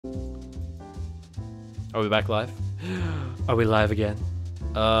Are we back live? Are we live again?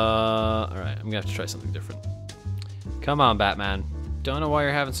 Alright, I'm gonna have to try something different. Come on, Batman. Don't know why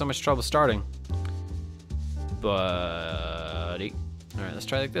you're having so much trouble starting. Buddy. Alright, let's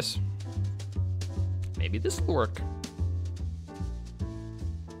try like this. Maybe this will work.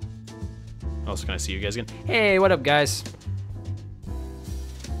 Also, can I see you guys again? Hey, what up, guys?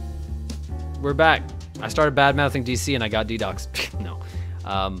 We're back. I started bad-mouthing DC and I got DDoXed. No.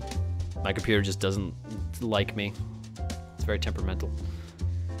 My computer just doesn't like me. It's very temperamental.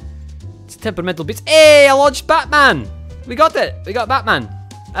 It's a temperamental beast. Hey, I launched Batman! We got it! We got Batman!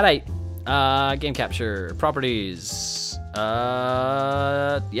 Alright. Game capture. Properties.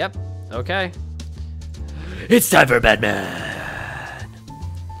 Yep. Okay. It's time for Batman!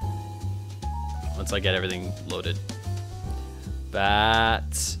 Once I get everything loaded.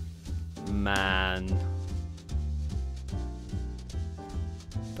 Batman.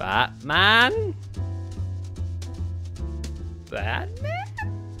 Batman? Batman?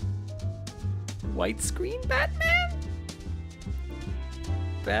 White screen Batman?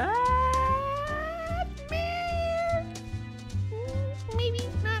 Batman? Maybe,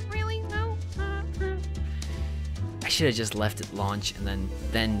 not really, no. I should have just left it launch and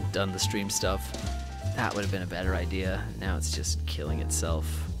then done the stream stuff. That would have been a better idea. Now it's just killing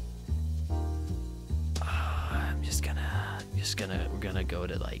itself. We're gonna go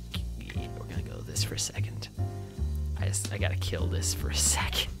to like, we're gonna go this for a second. I gotta kill this for a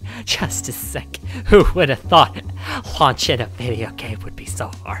second. Just a sec. Who would have thought launching a video game would be so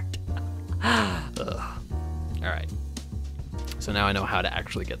hard? Alright. So now I know how to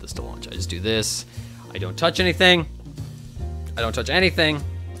actually get this to launch. I just do this. I don't touch anything. I don't touch anything.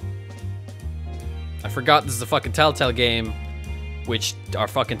 I forgot this is a fucking Telltale game, which are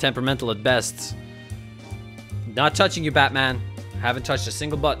fucking temperamental at best. Not touching you, Batman. Haven't touched a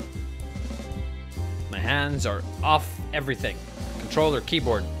single button. My hands are off everything. Controller,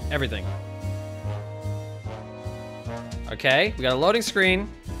 keyboard, everything. Okay, we got a loading screen.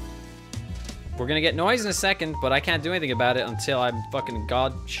 We're gonna get noise in a second, but I can't do anything about it until I'm fucking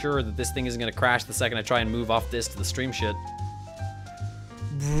god sure that this thing isn't gonna crash the second I try and move off this to the stream shit.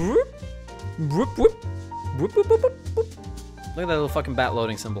 Whoop, whoop, whoop, whoop, whoop, whoop, whoop. Look at that little fucking bat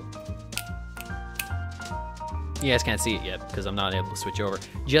loading symbol. You guys can't see it yet because I'm not able to switch over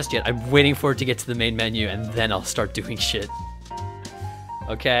just yet. I'm waiting for it to get to the main menu and then I'll start doing shit.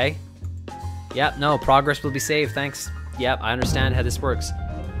 Okay. Yep, no, progress will be saved, thanks. Yep, I understand how this works.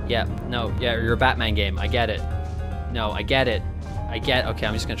 Yep, no, yeah, you're a Batman game, I get it. No, I get it. Okay,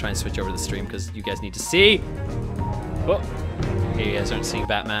 I'm just gonna try and switch over to the stream because you guys need to see. Oh, okay, you guys aren't seeing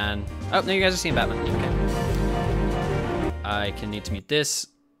Batman. Oh, no, you guys are seeing Batman, okay. I can need to mute this.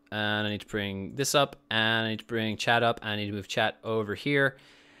 And I need to bring this up, and I need to bring chat up, and I need to move chat over here.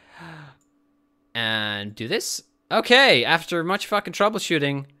 And do this. Okay, after much fucking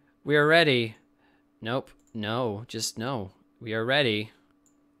troubleshooting, we are ready. Nope, no, just no. We are ready.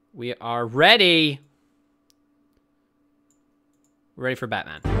 We are ready. We're ready for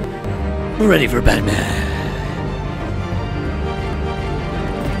Batman. We're ready for Batman.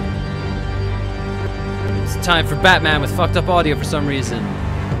 It's time for Batman with fucked up audio for some reason.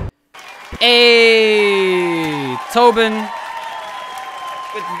 Hey, Tobin,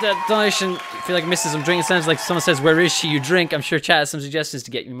 with the donation. I feel like I missed some drink. It sounds like someone says, "Where is she?" You drink. I'm sure chat has some suggestions to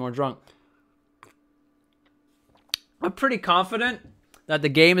get you more drunk. I'm pretty confident that the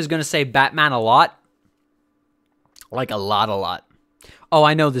game is going to say Batman a lot. Like a lot. Oh,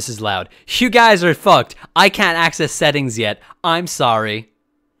 I know this is loud. You guys are fucked. I can't access settings yet. I'm sorry.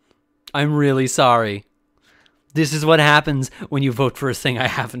 I'm really sorry. This is what happens when you vote for a thing I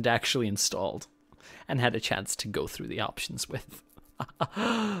haven't actually installed and had a chance to go through the options with.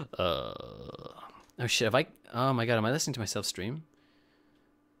 Oh shit, oh my god, am I listening to myself stream?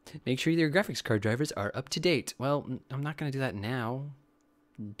 Make sure your graphics card drivers are up to date. Well, I'm not gonna do that now.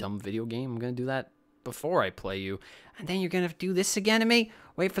 Dumb video game, I'm gonna do that before I play you. And then you're gonna do this again to me?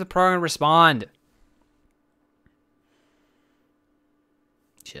 Wait for the program to respond.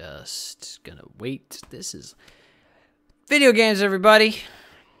 Just gonna wait. This is... Video games, everybody.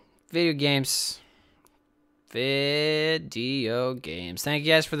 Video games. Video games. Thank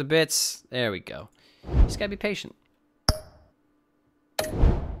you guys for the bits. There we go. Just gotta be patient. The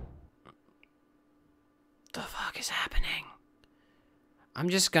fuck is happening? I'm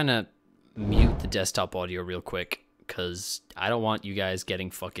just gonna mute the desktop audio real quick because I don't want you guys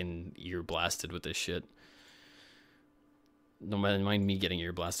getting fucking ear blasted with this shit. Don't mind me getting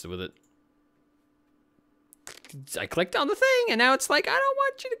ear blasted with it. I clicked on the thing, and now it's like, I don't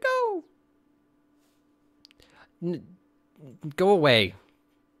want you to go. Go away.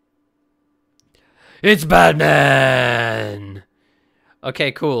 It's Batman!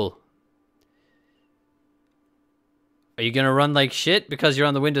 Okay, cool. Are you gonna run like shit because you're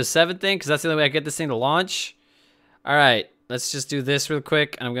on the Windows 7 thing? Because that's the only way I get this thing to launch? Alright, let's just do this real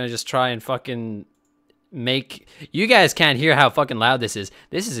quick. And I'm gonna just try and fucking make... You guys can't hear how fucking loud this is.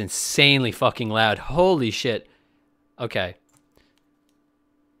 This is insanely fucking loud. Holy shit. Okay.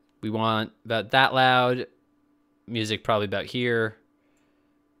 We want about that loud. Music probably about here.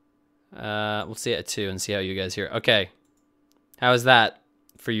 We'll see it at 2 and see how you guys hear. Okay. How is that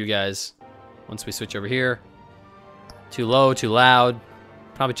for you guys? Once we switch over here. Too low, too loud.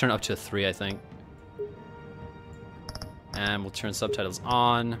 Probably turn it up to 3, I think. And we'll turn subtitles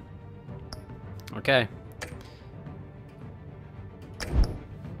on. Okay.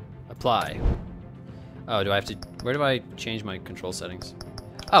 Apply. Oh, do I have to... Where do I change my control settings?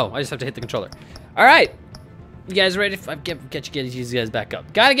 Oh, I just have to hit the controller. All right. You guys ready? Get you guys back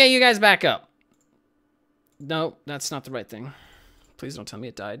up. Gotta get you guys back up. No, that's not the right thing. Please don't tell me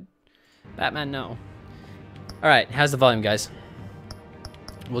it died. Batman, no. All right, how's the volume, guys?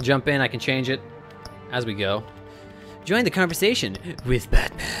 We'll jump in. I can change it as we go. Join the conversation with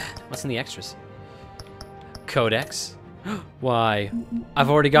Batman. What's in the extras? Codex. Why?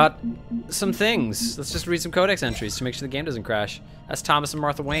 I've already got some things. Let's just read some codex entries to make sure the game doesn't crash. That's Thomas and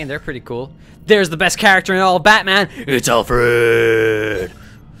Martha Wayne. They're pretty cool. There's the best character in all of Batman. It's Alfred.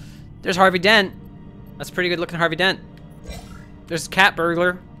 There's Harvey Dent. That's pretty good looking Harvey Dent. There's Cat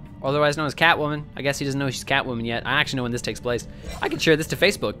Burglar, otherwise known as Catwoman. I guess he doesn't know she's Catwoman yet. I actually know when this takes place. I can share this to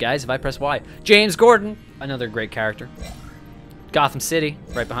Facebook, guys, if I press Y. James Gordon, another great character. Gotham City,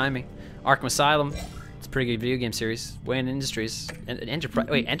 right behind me. Arkham Asylum. It's a pretty good video game series. Wayne Industries.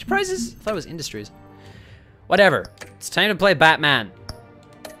 Wait, Enterprises? I thought it was Industries. Whatever. It's time to play Batman.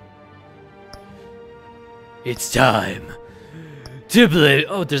 It's time to play.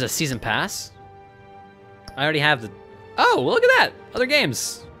 Oh, there's a season pass? I already have the... Oh, well, look at that. Other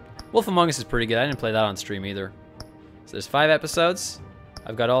games. Wolf Among Us is pretty good. I didn't play that on stream either. So there's 5 episodes.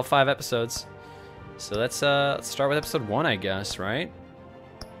 I've got all 5 episodes. So let's start with episode 1, I guess, right?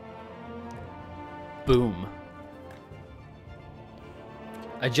 Boom.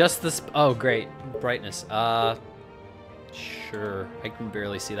 Adjust this. Oh, great. Brightness. Sure. I can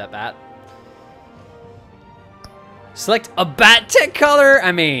barely see that bat. Select a bat tech color.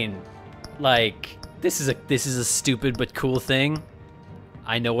 I mean, like, this is a stupid but cool thing.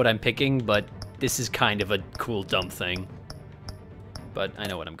 I know what I'm picking, but this is kind of a cool dumb thing. But I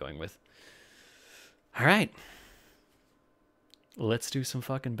know what I'm going with. All right. Let's do some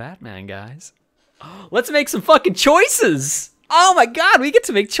fucking Batman, guys. Let's make some fucking choices. Oh my god, we get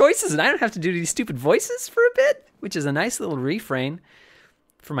to make choices and I don't have to do these stupid voices for a bit, which is a nice little refrain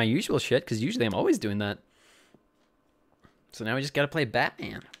for my usual shit, because usually I'm always doing that. So now we just gotta play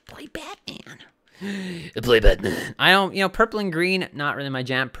Batman. Play Batman. Play Batman. I don't, purple and green, not really my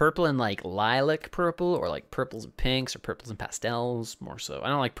jam. Purple and like lilac purple, or like purples and pinks, or purples and pastels, more so. I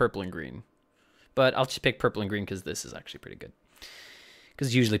don't like purple and green. But I'll just pick purple and green because this is actually pretty good.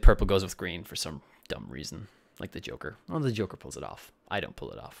 Because usually purple goes with green for some dumb reason. Like the Joker. Well, the Joker pulls it off. I don't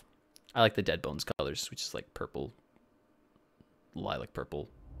pull it off. I like the Deadbones colors, which is like purple, lilac purple.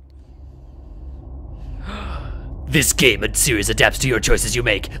 This game and series adapts to your choices you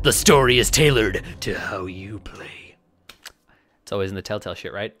make. The story is tailored to how you play. It's always in the Telltale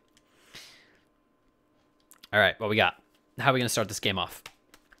shit, right? All right, what we got? How are we gonna start this game off?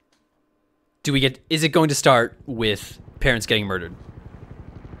 Is it going to start with parents getting murdered?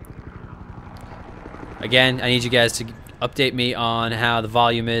 Again, I need you guys to update me on how the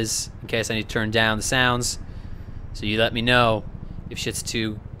volume is in case I need to turn down the sounds. So you let me know if shit's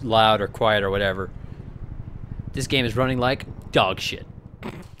too loud or quiet or whatever. This game is running like dog shit.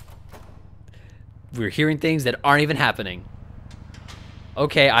 We're hearing things that aren't even happening.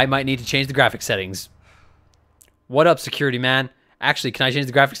 Okay, I might need to change the graphic settings. What up, security man? Actually, can I change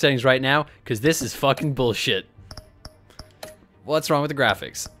the graphic settings right now? Because this is fucking bullshit. What's wrong with the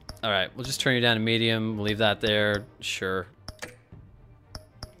graphics? Alright, we'll just turn you down to medium. We'll leave that there. Sure.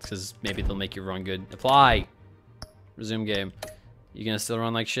 Because maybe they'll make you run good. Apply! Resume game. You gonna still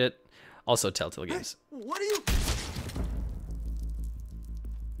run like shit? Also Telltale games. Hey, what are you...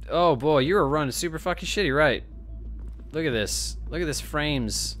 Oh boy, you were running super fucking shitty, right? Look at this. Look at this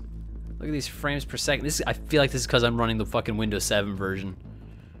frames. Look at these frames per second. I feel like this is because I'm running the fucking Windows 7 version.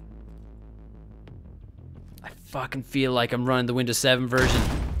 I fucking feel like I'm running the Windows 7 version.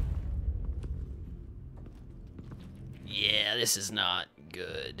 Yeah, this is not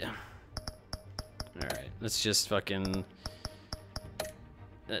good. Alright, let's just fucking...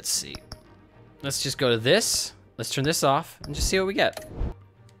 Let's see. Let's just go to this. Let's turn this off and just see what we get.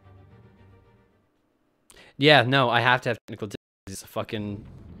 Yeah, no, I have to have technical difficulties. It's a fucking...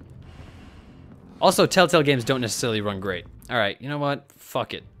 Also, Telltale games don't necessarily run great. Alright, you know what?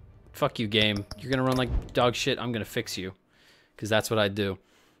 Fuck it. Fuck you, game. You're gonna run like dog shit, I'm gonna fix you. Because that's what I do.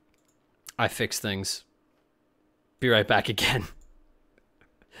 I fix things. Be right back again.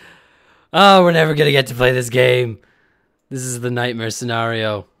 Oh, we're never gonna get to play this game. This is the nightmare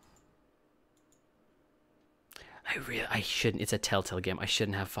scenario. I shouldn't. It's a Telltale game. I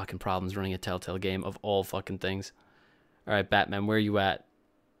shouldn't have fucking problems running a Telltale game of all fucking things. Alright, Batman, where are you at?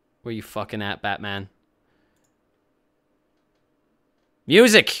 Where you fucking at, Batman?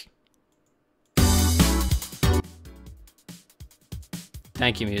 Music!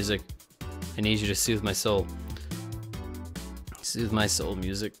 Thank you, music. I need you to soothe my soul. Soothe my soul,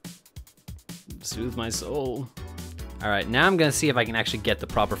 music. Soothe my soul. Alright, now I'm gonna see if I can actually get the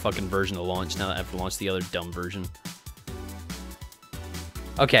proper fucking version to launch now that I've launched the other dumb version.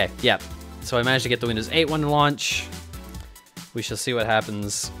 Okay, yeah. So I managed to get the Windows 8 one to launch. We shall see what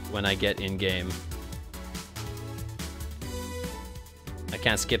happens when I get in-game. I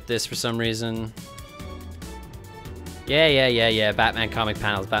can't skip this for some reason. Yeah. Batman comic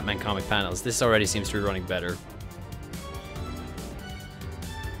panels, Batman comic panels. This already seems to be running better.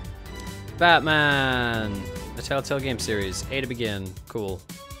 Batman! A Telltale game series. A to begin. Cool.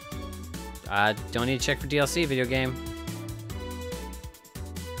 I don't need to check for DLC, video game.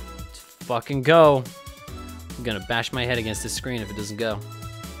 Let's fucking go. I'm gonna bash my head against this screen if it doesn't go.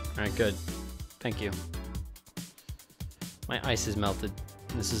 Alright, good. Thank you. My ice is melted.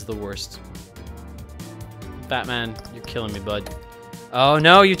 This is the worst. Batman, you're killing me, bud. Oh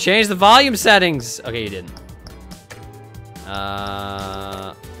no, you changed the volume settings! Okay, you didn't.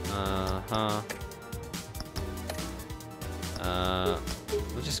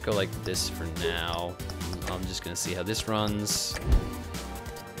 We'll just go like this for now. I'm just gonna see how this runs.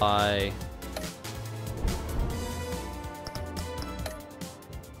 Bye.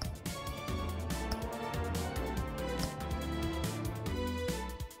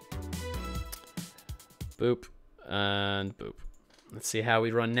 Boop, and boop. Let's see how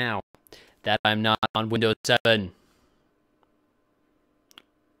we run now. That I'm not on Windows 7.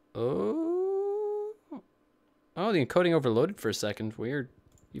 Oh, the encoding overloaded for a second. Weird.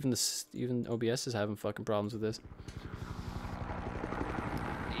 Even OBS is having fucking problems with this.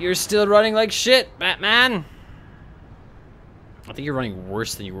 You're still running like shit, Batman. I think you're running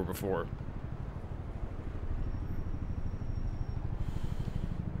worse than you were before.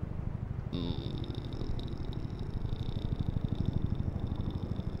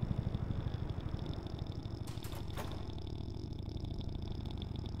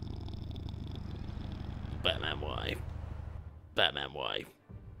 Batman, why? Batman, why?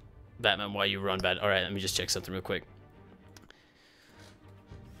 Batman, why you run bad? Alright, let me just check something real quick.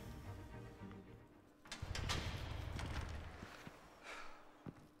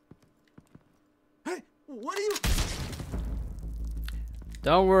 Hey, what are you?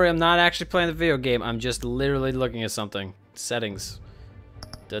 Don't worry, I'm not actually playing the video game. I'm just literally looking at something. Settings.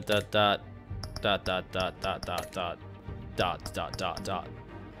 Dot dot dot dot dot dot dot dot dot dot dot dot dot.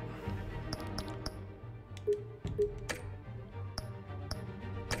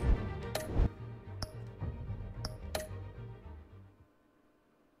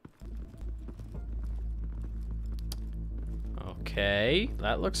 Okay,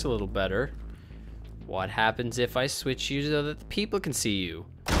 that looks a little better. What happens if I switch you so that the people can see you?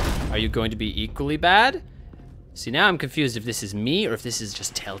 Are you going to be equally bad? See, now I'm confused if this is me or if this is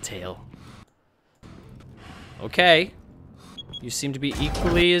just Telltale. Okay. You seem to be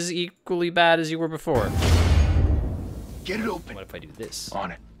equally bad as you were before. Get it open. What if I do this?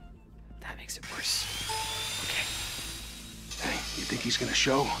 On it. That makes it worse. Okay. Hey, you think he's gonna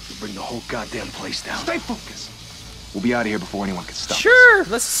show? You'll bring the whole goddamn place down. Stay focused. We'll be out of here before anyone can stop us. Sure,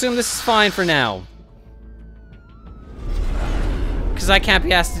 let's assume this is fine for now. Because I can't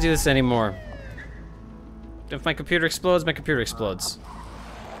be asked to do this anymore. If my computer explodes, my computer explodes.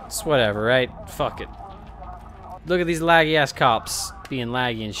 It's whatever, right? Fuck it. Look at these laggy ass cops being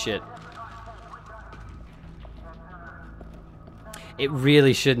laggy and shit. It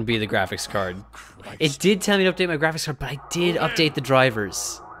really shouldn't be the graphics card. It did tell me to update my graphics card, but I did update the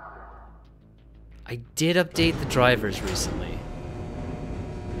drivers. I did update the drivers recently.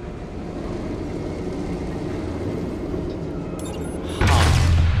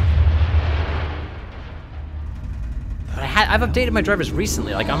 But I've updated my drivers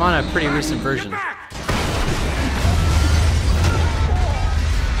recently. Like, I'm on a pretty recent version.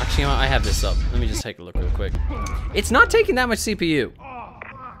 Actually, you know what? I have this up. Let me just take a look real quick. It's not taking that much CPU.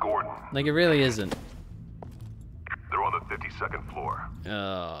 Gordon. Like, it really isn't. They're on the 52nd floor.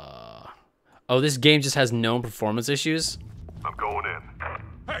 Oh, this game just has known performance issues? I'm going in.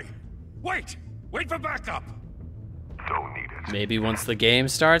 Hey, wait! Wait for backup! Don't need it. Maybe once the game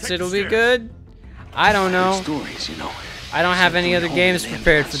starts, Take the it'll be stairs. good? I don't know. Stories, you know. I don't have any other games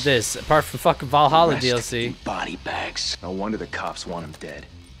prepared for this, apart from fucking Valhalla Rest DLC. in body bags. No wonder the cops want him dead.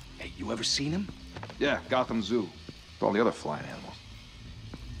 Hey, you ever seen him? Yeah, Gotham Zoo. With all the other flying animals.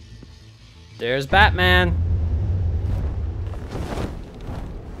 There's Batman.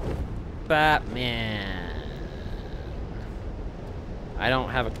 Batman. I don't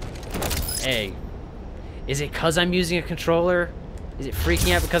have a... Hey. Is it because I'm using a controller? Is it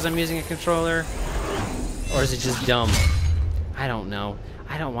freaking out because I'm using a controller? Or is it just dumb? I don't know.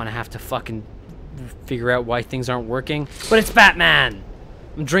 I don't want to have to fucking figure out why things aren't working. But it's Batman!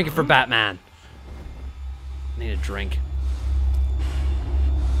 I'm drinking for Batman. I need a drink.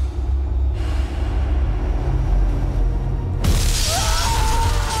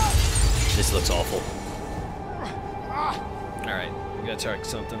 This looks awful. Alright, we gotta try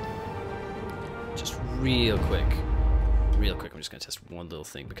something. Just real quick. Real quick, I'm just gonna test one little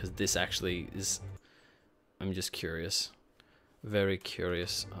thing because this actually is... I'm just curious. Very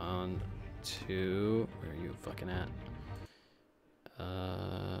curious. On to... Where are you fucking at?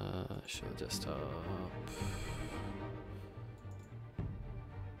 Show desktop.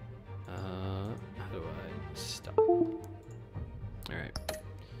 How do I stop? Alright.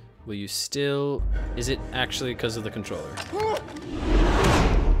 Will you still... Is it actually because of the controller?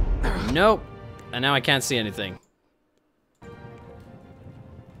 Nope. And now I can't see anything.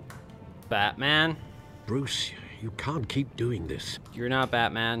 Batman? Bruce, you can't keep doing this. You're not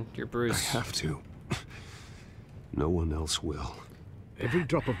Batman. You're Bruce. Have to. No one else will. Every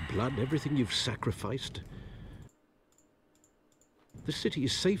drop of blood, everything you've sacrificed. The city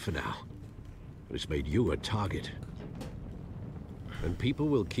is safer now. But it's made you a target. And people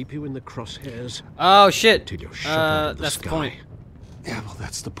will keep you in the crosshairs Oh shit! till you're shot out of the That's sky. the point. Yeah, well,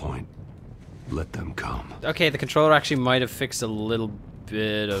 that's the point. Let them come. Okay, the controller actually might have fixed a little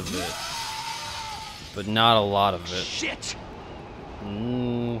bit of it. But not a lot of it. Shit!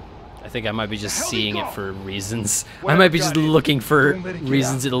 I think I might be just How'd he seeing it go? for reasons. I Well, might be just got it. looking for Don't let it get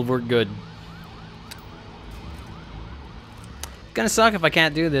reasons out. it'll work good. Gonna suck if I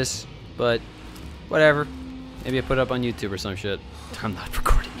can't do this, but whatever. Maybe I put it up on YouTube or some shit. I'm not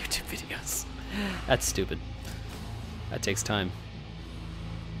recording YouTube videos. That's stupid. That takes time.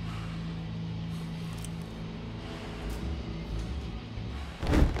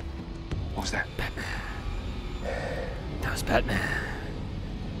 What was that? That was Batman.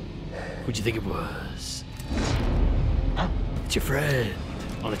 Who'd you think it was? Huh? It's your friend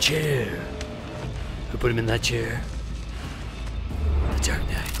on a chair. Who put him in that chair? The Dark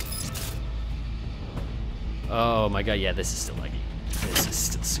Knight. Oh my god, yeah, this is still laggy. This is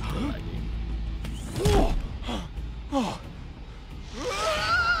still super laggy.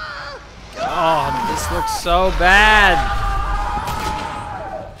 Oh, this looks so bad.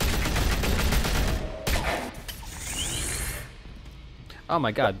 Oh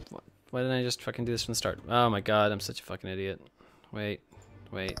my god, why didn't I just fucking do this from the start? Oh my god, I'm such a fucking idiot. Wait.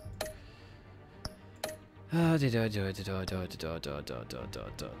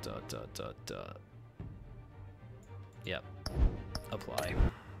 Yep. Apply.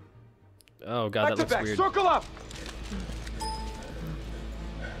 Oh god, that looks weird. Circle up!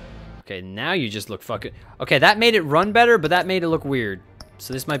 Okay, now you just look fucking... Okay, that made it run better, but that made it look weird.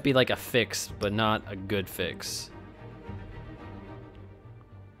 So this might be like a fix, but not a good fix.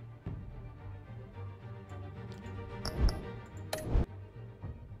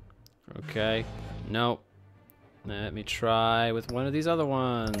 Okay, nope. Let me try with one of these other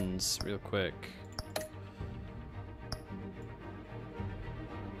ones real quick.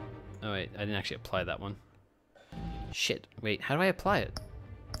 Oh wait, I didn't actually apply that one. Shit, wait, how do I apply it?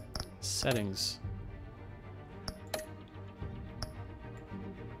 Settings.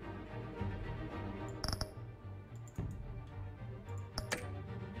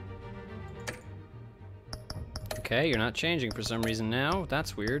 Okay, you're not changing for some reason now.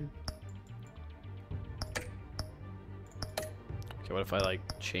 That's weird. Okay, what if I like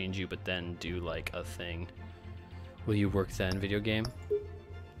change you but then do like a thing? Will you work then, video game?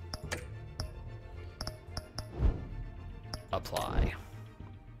 Apply.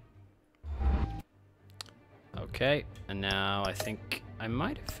 Okay, and now I think I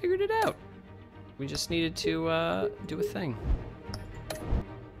might have figured it out. We just needed to do a thing.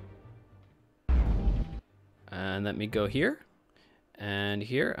 And let me go here. And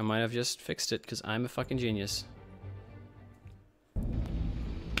here, I might have just fixed it because I'm a fucking genius.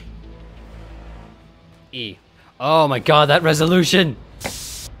 E. Oh my god, that resolution!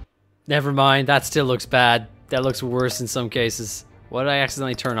 This Never mind, that still looks bad. That looks worse in some cases. What did I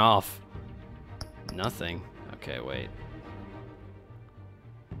accidentally turn off? Nothing. Okay, wait.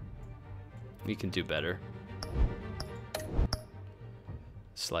 We can do better.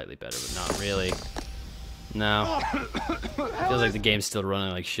 Slightly better, but not really. No. Feels like the game's still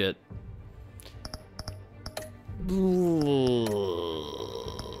running like shit.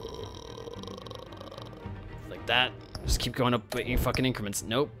 Like that. Just keep going up in fucking increments.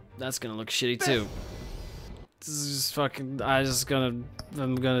 Nope. That's gonna look shitty too. This is just fucking. I'm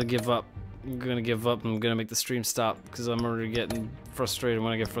gonna give up. I'm gonna give up. I'm gonna make the stream stop because I'm already getting frustrated.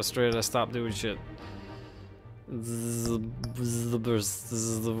 When I get frustrated, I stop doing shit. This is the worst. This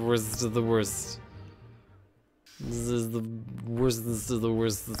is the worst of the worst. This is the worst. This is the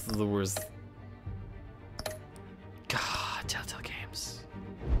worst. This is the worst. God, Telltale Games.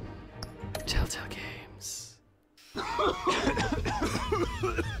 Telltale Games.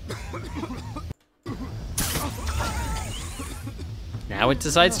 Now it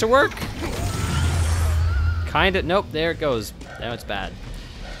decides to work. Kinda. Nope. There it goes. Now it's bad.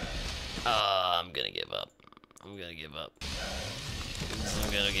 I'm gonna give up. I'm gonna give up.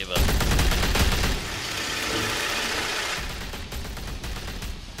 I'm gonna give up.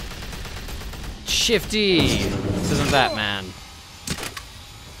 Shifty! This isn't Batman.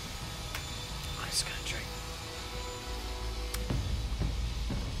 I'm just gonna drink.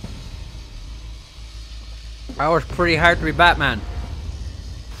 I was pretty hard to be Batman.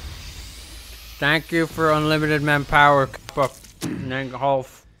 Thank you for unlimited manpower,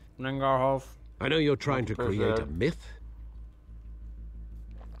 Nengarhof. I know you're trying to create a myth.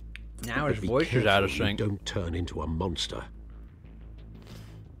 Now his but be voice is careful out of you sync. don't turn into a monster.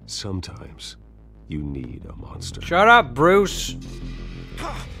 Sometimes you need a monster. Shut up, Bruce.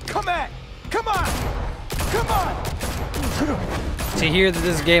 Come on! Come on! Come on! To hear that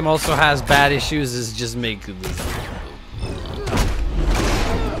this game also has bad issues is just making this.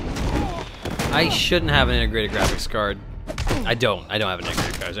 I shouldn't have an integrated graphics card. I don't have an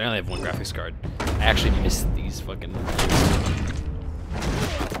integrated card. I only have one graphics card. I actually miss these fucking.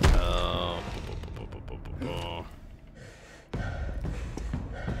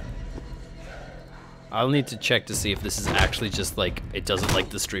 I'll need to check to see if this is actually just like it doesn't like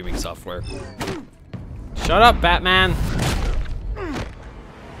the streaming software. Shut up, Batman! Did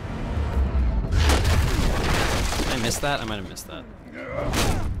I miss that? I might have missed that.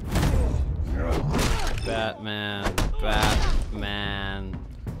 Batman, Batman,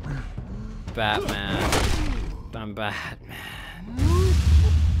 Batman, I'm Batman,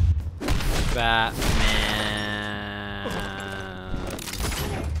 Batman,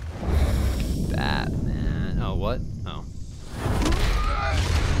 Batman. Oh, what? Oh.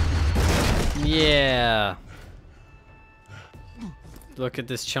 Yeah. Look at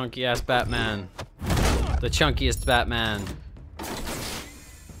this chunky ass Batman. The chunkiest Batman.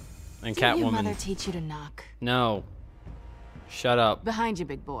 And Didn't your Catwoman. mother teach you to knock? No. Shut up. Behind you,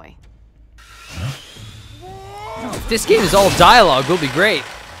 big boy. If this game is all dialogue, it'll be great.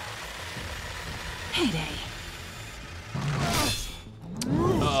 Heyday.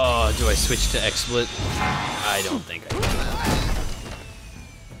 Oh, do I switch to XSplit? I don't think I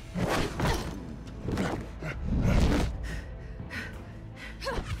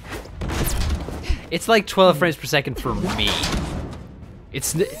can. It's like 12 frames per second for me.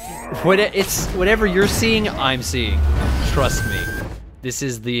 It's whatever you're seeing, I'm seeing. Trust me. This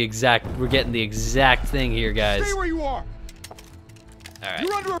is the exact. We're getting the exact thing here, guys. Stay where you are. All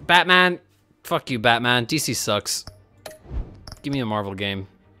right. Batman. Fuck you, Batman. DC sucks. Give me a Marvel game.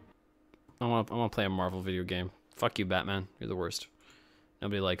 I want to play a Marvel video game. Fuck you, Batman. You're the worst.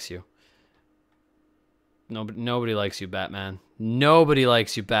 Nobody likes you. Nobody likes you, Batman. Nobody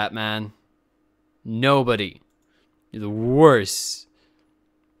likes you, Batman. Nobody. You're the worst.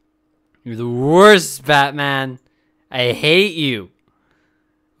 You're the worst, Batman. I hate you.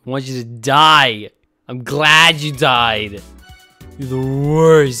 I want you to die. I'm glad you died. You're the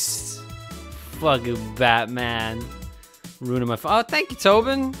worst. Fucking Batman. Ruining my phone. Oh, thank you,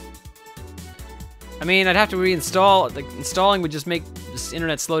 Tobin. I mean, I'd have to reinstall. Like, installing would just make this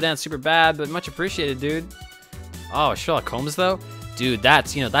internet slow down super bad, but much appreciated, dude. Oh, Sherlock Holmes, though? Dude,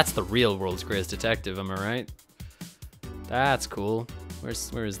 that's the real world's greatest detective, am I right? That's cool. Where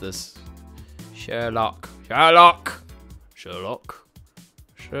is this? Sherlock.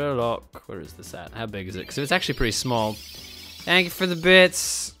 Where is this at? How big is it? Because it's actually pretty small. Thank you for the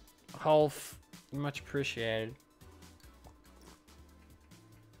bits, Hulf. Much appreciated.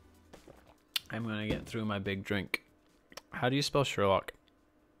 I'm gonna get through my big drink. How do you spell Sherlock?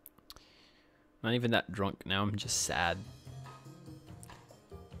 Not even that drunk now. I'm just sad.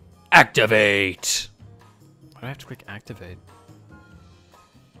 Activate! Why do I have to click activate?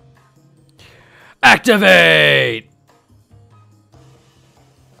 Activate!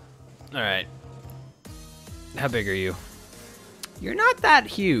 Alright. How big are you? You're not that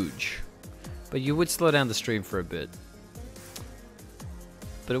huge. But you would slow down the stream for a bit.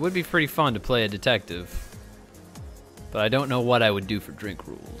 But it would be pretty fun to play a detective. But I don't know what I would do for drink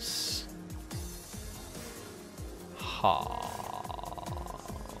rules. Ha.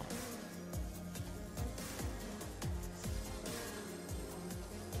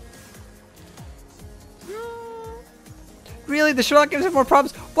 Really? The Sherlock games have more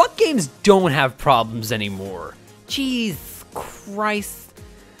problems? What games don't have problems anymore? Jeez Christ.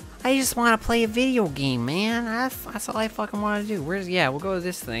 I just want to play a video game, man. That's all I fucking want to do. Yeah, we'll go to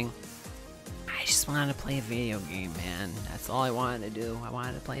this thing. I just wanted to play a video game, man. That's all I wanted to do. I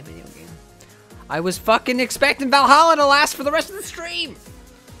wanted to play a video game. I was fucking expecting Valhalla to last for the rest of the stream.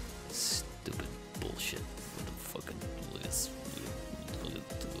 Stupid bullshit. What the fucking is?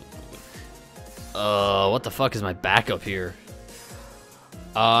 What the fuck is my backup here?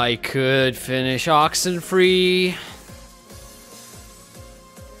 I could finish Oxenfree.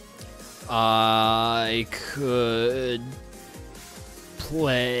 I could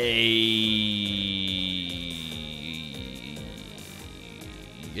play.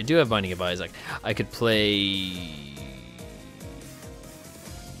 I do have Binding of Isaac. I could play.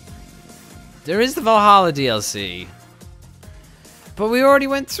 There is the Valhalla DLC. But we already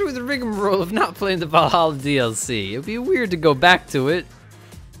went through the rigmarole of not playing the Valhalla DLC. It would be weird to go back to it.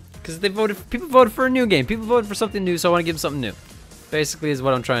 Because people voted for a new game. People voted for something new, so I want to give them something new. Basically is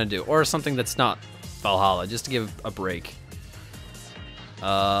what I'm trying to do. Or something that's not Valhalla, just to give a break.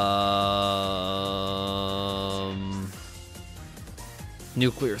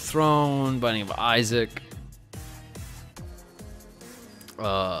 Nuclear Throne, Binding of Isaac.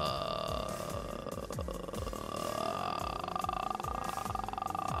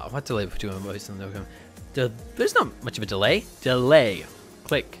 What delay between my voice and the there's not much of a delay. Delay.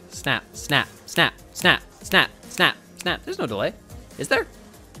 Click. Snap. Snap. Snap. Snap. Snap. Snap. Snap. There's no delay. Is there?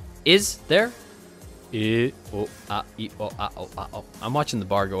 Is there? I'm watching the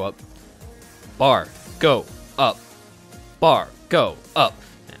bar go up. Bar. Go up. Bar. Go up.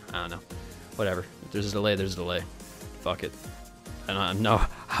 Yeah, I don't know. Whatever. If there's a delay, there's a delay. Fuck it.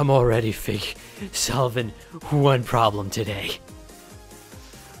 I'm already solving one problem today.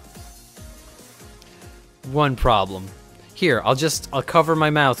 One problem. Here, I'll cover my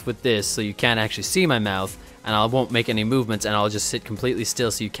mouth with this so you can't actually see my mouth, and I won't make any movements, and I'll just sit completely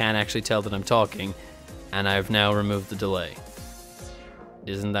still so you can't actually tell that I'm talking, and I've now removed the delay.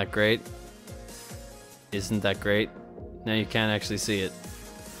 Isn't that great? Isn't that great? Now you can't actually see it.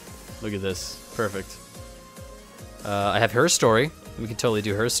 Look at this. Perfect. I have Her Story. We can totally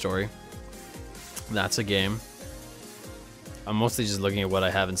do Her Story. That's a game. I'm mostly just looking at what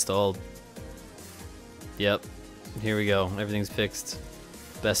I have installed. Yep. Here we go. Everything's fixed.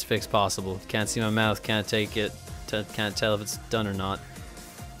 Best fix possible. Can't see my mouth. Can't take it. Can't tell if it's done or not.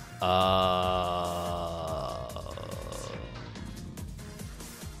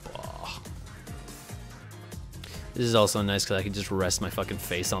 This is also nice because I can just rest my fucking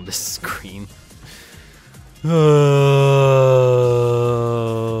face on this screen.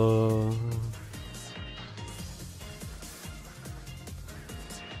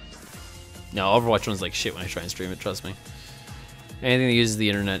 No, Overwatch runs like shit when I try and stream it, trust me. Anything that uses the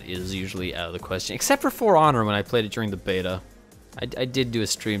internet is usually out of the question. Except for For Honor when I played it during the beta. I did do a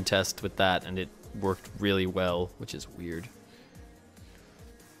stream test with that and it worked really well, which is weird.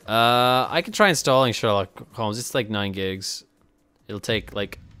 I can try installing Sherlock Holmes. It's like 9 gigs. It'll take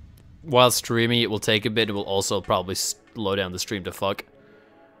like, while streaming it will take a bit. It will also probably slow down the stream to fuck.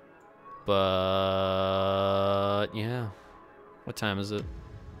 But yeah. What time is it?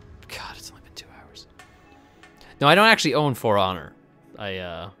 God, it's only been 2 hours. No, I don't actually own For Honor.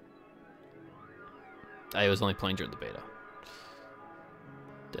 I was only playing during the beta.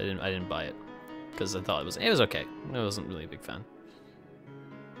 I didn't buy it because I thought it was okay. I wasn't really a big fan.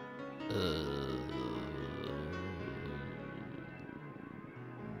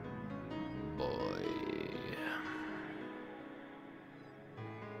 Boy.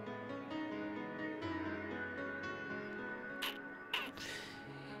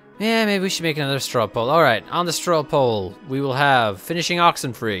 Yeah, maybe we should make another straw poll. All right, on the straw poll, we will have finishing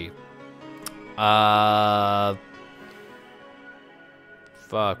Oxenfree.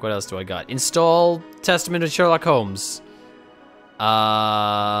 Fuck, what else do I got? Install Testament of Sherlock Holmes.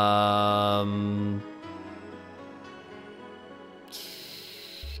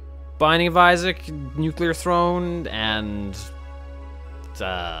 Binding of Isaac, Nuclear Throne, and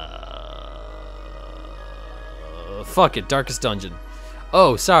Fuck it, Darkest Dungeon.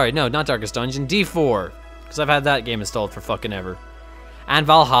 Oh, sorry, no, not Darkest Dungeon, D4. Because I've had that game installed for fucking ever. And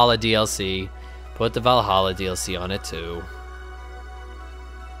Valhalla DLC. Put the Valhalla DLC on it too.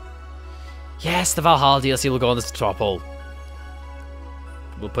 Yes, the Valhalla DLC will go on the straw poll.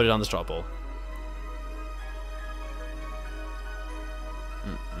 We'll put it on the straw poll.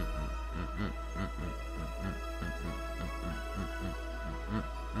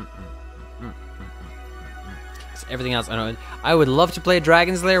 Everything else, I know. I would love to play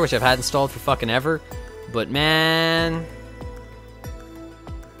Dragon's Lair, which I've had installed for fucking ever, but man,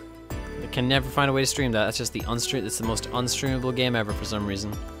 I can never find a way to stream that. That's just the unstream. It's the most unstreamable game ever for some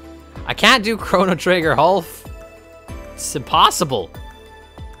reason. I can't do Chrono Trigger Half. It's impossible.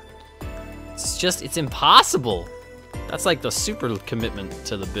 It's impossible. That's like the super commitment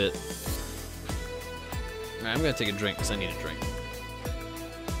to the bit. All right, I'm gonna take a drink because I need a drink.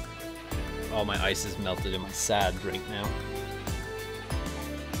 All my ice is melted in my sad drink now.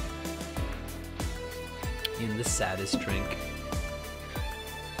 In the saddest drink.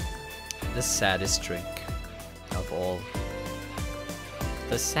 The saddest drink of all.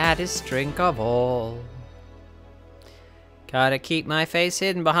 The saddest drink of all. Gotta keep my face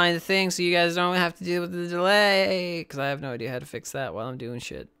hidden behind the thing so you guys don't have to deal with the delay. Because I have no idea how to fix that while I'm doing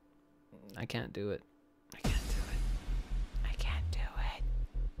shit. I can't do it. I can't do it. I can't do it.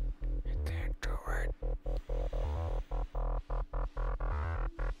 I can't do it.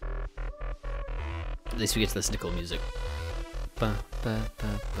 At least we get to listen to cool music. Ba, ba,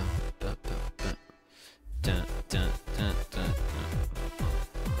 ba, ba, ba, ba, ba. Dun, dun, dun, dun, dun.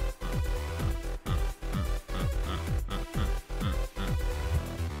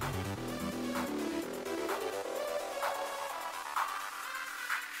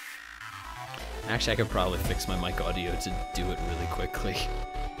 Actually, I could probably fix my mic audio to do it really quickly.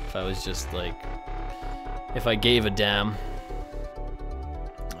 If I was just like, if I gave a damn.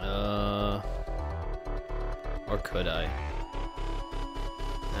 Or could I? I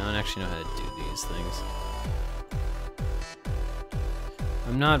don't actually know how to do these things.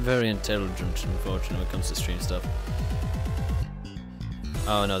 I'm not very intelligent, unfortunately, when it comes to stream stuff.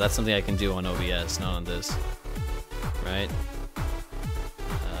 Oh no, that's something I can do on OBS, not on this. Right?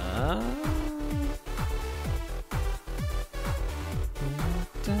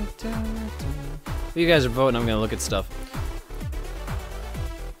 You guys are voting, I'm gonna look at stuff.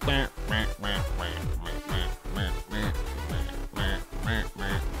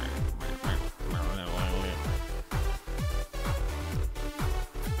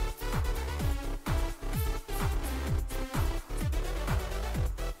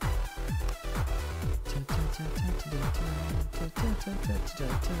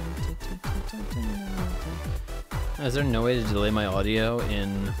 Is there no way to delay my audio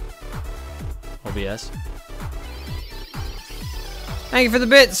in OBS? Thank you for the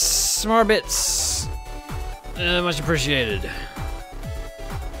bits! More bits! Much appreciated.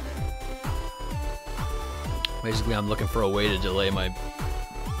 Basically, I'm looking for a way to delay my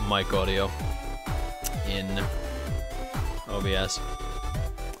mic audio in OBS.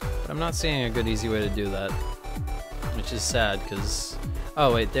 But I'm not seeing a good, easy way to do that. Which is sad, because...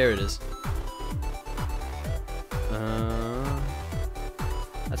 Oh, wait, there it is.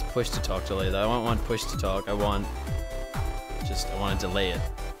 That's push to talk delay. I don't want push to talk. I want to delay it.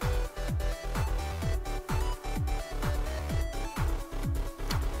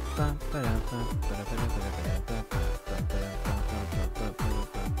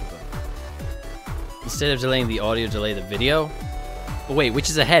 Instead of delaying the audio, delay the video. But wait, which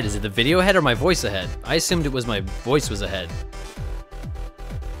is ahead? Is it the video ahead or my voice ahead? I assumed it was my voice was ahead.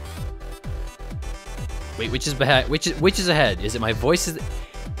 Wait, which is ahead? Which is ahead? Is it my voice?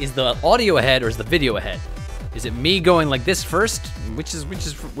 Is the audio ahead or is the video ahead? Is it me going like this first? Which is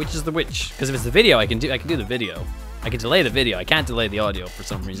the which? Because if it's the video, I can do the video. I can delay the video. I can't delay the audio for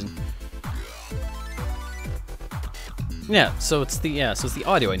some reason. Yeah, so it's the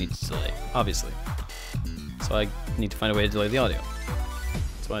audio I need to delay, obviously. So I need to find a way to delay the audio.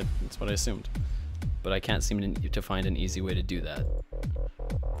 That's what I assumed. But I can't seem to find an easy way to do that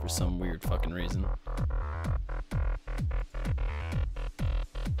for some weird fucking reason.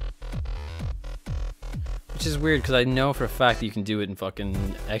 Which is weird, because I know for a fact that you can do it in fucking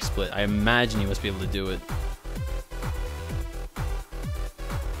XSplit. I imagine you must be able to do it.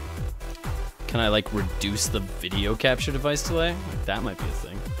 Can I, like, reduce the video capture device delay? Like, that might be a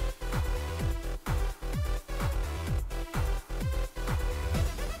thing.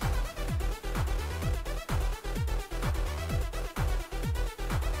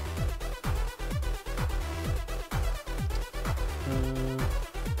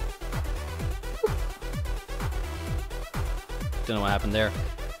 Don't know what happened there.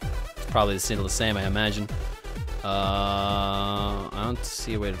 It's probably still the same, I imagine. I don't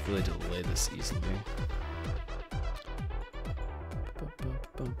see a way to really delay this easily.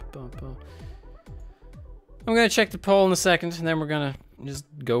 I'm gonna check the poll in a second, and then we're gonna just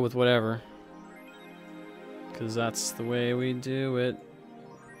go with whatever. Cause that's the way we do it.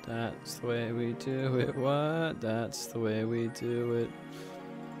 That's the way we do it. What? That's the way we do it.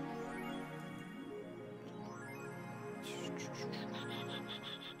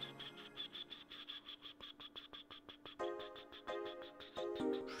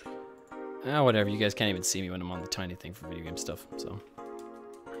 Ah, whatever. You guys can't even see me when I'm on the tiny thing for video game stuff, so.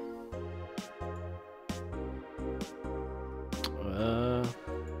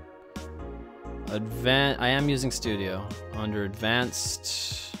 I am using Studio. Under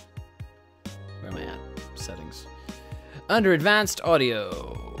Advanced... Where am I at? Settings. Under Advanced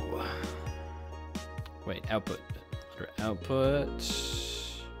Audio. Wait, Output. Under Output...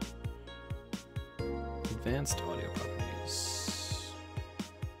 Advanced Audio Properties.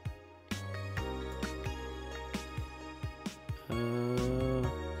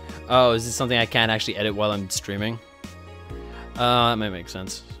 Oh, is this something I can't actually edit while I'm streaming? That might make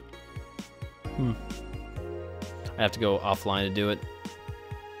sense. I have to go offline to do it.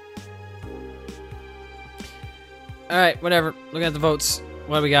 Alright, whatever. Looking at the votes.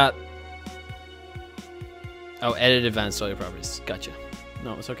 What do we got? Oh, edit advanced audio properties. Gotcha.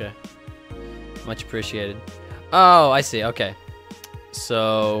 No, it's okay. Much appreciated. Oh, I see. Okay.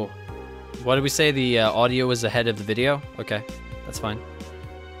 So, what did we say? The audio was ahead of the video? Okay, that's fine.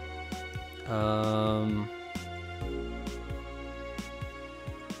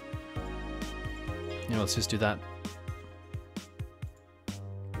 Yeah, let's just do that.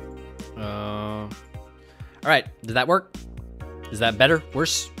 All right, did that work? Is that better?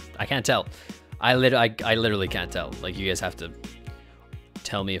 Worse? I can't tell. I literally can't tell. Like, you guys have to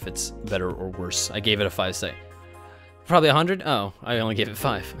tell me if it's better or worse. I gave it a 5 say. Probably 100? Oh, I only gave it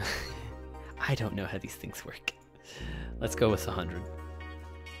 5. I don't know how these things work. Let's go with 100.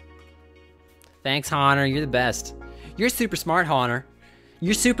 Thanks, Honor. You're the best. You're super smart, Honor.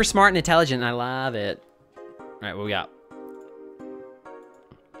 You're super smart and intelligent, and I love it. All right, what we got?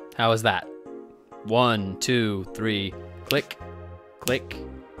 How was that? 1, 2, 3. Click, click,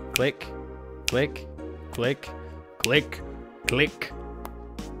 click, click, click, click, click.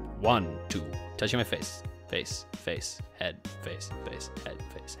 1, 2. Touching my face. Face, face, head, face, face, head,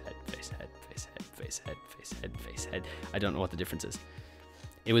 face, head, face, head, face, head, face, head, face, head, face, head. I don't know what the difference is.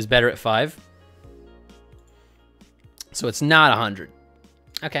 It was better at 5. So it's not 100.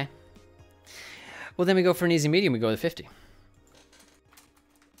 Okay. Well, then we go for an easy medium. We go with 50.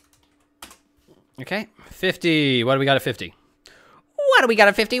 Okay, 50. What do we got at 50? What do we got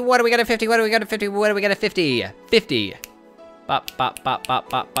at 50? What do we got at 50? What do we got at 50? What do we got at 50? 50. Bop, bop, bop, bop,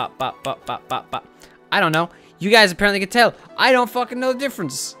 bop, bop, bop, bop, bop, bop, bop. I don't know. You guys apparently can tell. I don't fucking know the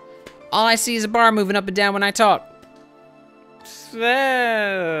difference. All I see is a bar moving up and down when I talk.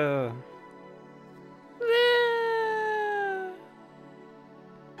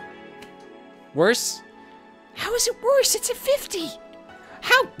 Worse? How is it worse? It's a 50.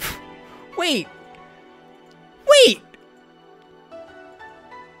 How? Wait. Wait.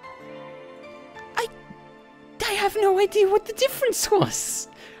 I have no idea what the difference was.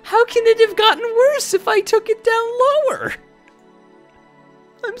 How can it have gotten worse if I took it down lower?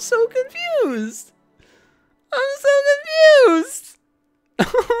 I'm so confused. I'm so confused.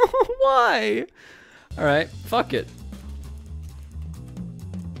 Why? All right, fuck it.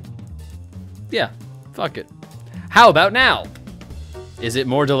 Yeah, fuck it. How about now? Is it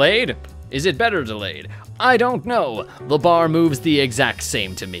more delayed? Is it better delayed? I don't know. The bar moves the exact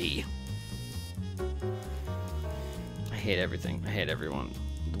same to me. I hate everything. I hate everyone.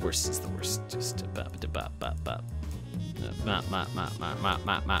 The worst is the worst. Just bop bop bop bop.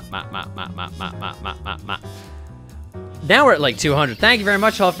 Now we're at like 200. Thank you very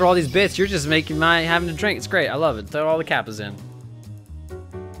much, all, for all these bits. You're just making my having a drink. It's great. I love it. Throw all the kappas in.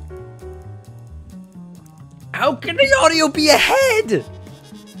 How can the audio be ahead?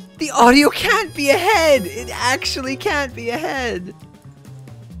 The audio can't be ahead. It actually can't be ahead.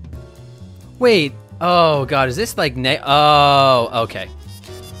 Wait. Oh god, is this like oh, okay.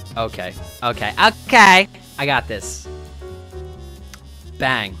 Okay. Okay. Okay. I got this.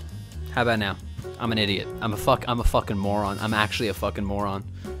 Bang. How about now? I'm an idiot. I'm a fucking moron. I'm actually a fucking moron.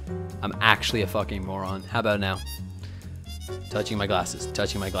 I'm actually a fucking moron. How about now? Touching my glasses,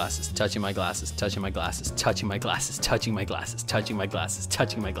 touching my glasses, touching my glasses, touching my glasses, touching my glasses, touching my glasses, touching my glasses,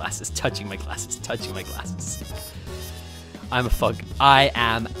 touching my glasses, touching my glasses, touching my glasses. I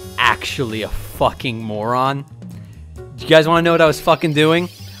am actually a fucking moron. You guys want to know what I was fucking doing?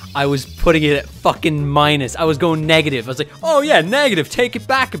 I was putting it at fucking minus. I was going negative. I was like, oh yeah, negative. Take it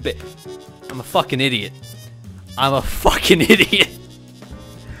back a bit. I'm a fucking idiot. I'm a fucking idiot.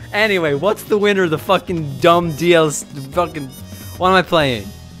 Anyway, what's the winner of the fucking dumb DLC? Fucking, what am I playing?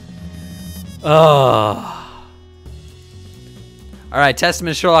 Oh. Alright,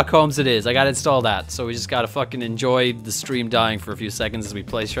 Testament of Sherlock Holmes it is. I gotta install that. So we just gotta fucking enjoy the stream dying for a few seconds as we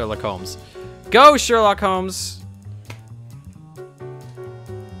play Sherlock Holmes. Go, Sherlock Holmes!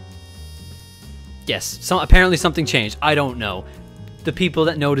 Yes, apparently something changed. I don't know. The people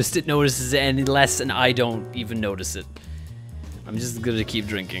that noticed it notices it any less, and I don't even notice it. I'm just gonna keep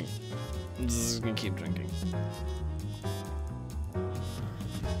drinking. I'm just gonna keep drinking.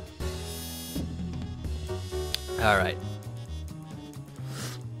 Alright.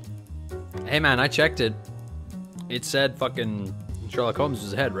 Hey man, I checked it. It said fucking Sherlock Holmes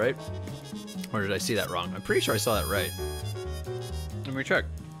was ahead, right? Or did I see that wrong? I'm pretty sure I saw that right. Let me check.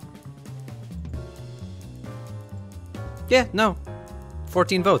 Yeah, no.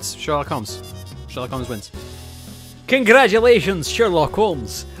 14 votes. Sherlock Holmes. Sherlock Holmes wins. Congratulations, Sherlock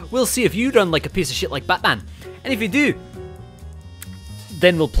Holmes. We'll see if you run like a piece of shit like Batman. And if you do,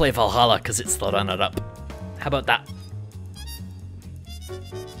 then we'll play Valhalla because it's the runner-up. How about that?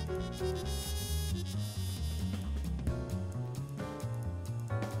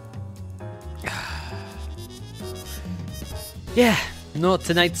 Yeah, no,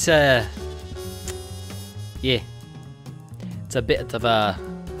 tonight's, yeah. It's a bit of a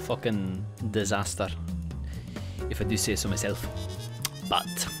fucking disaster, if I do say so myself. But,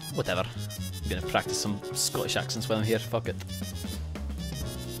 whatever. I'm gonna practice some Scottish accents while I'm here, fuck it.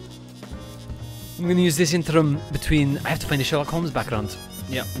 I'm gonna use this interim between... I have to find a Sherlock Holmes background.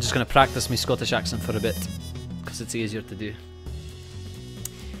 Yeah, I'm just gonna practice my Scottish accent for a bit, because it's easier to do.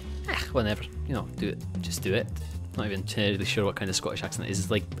 Whatever, you know, do it. Just do it. Not even entirely sure what kind of Scottish accent it is.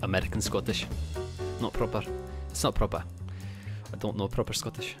 It's like American Scottish. Not proper. It's not proper. I don't know proper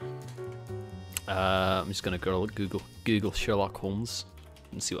Scottish. I'm just gonna Google Sherlock Holmes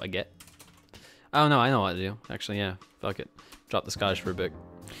and see what I get. Oh no, I know what to do. Actually, yeah. Fuck it. Drop the Scottish for a bit.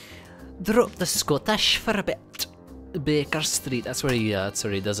 Drop the Scottish for a bit. Baker Street. That's where he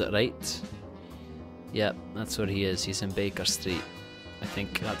does it, right? Yep, that's where he is. He's in Baker Street. I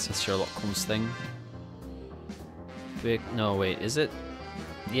think that's a Sherlock Holmes thing. Wait, no, wait, is it?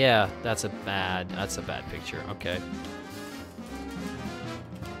 Yeah, that's a bad picture. Okay.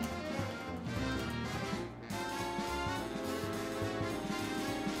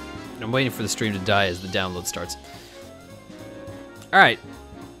 I'm waiting for the stream to die as the download starts. Alright.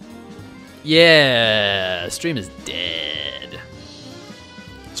 Yeah, stream is dead.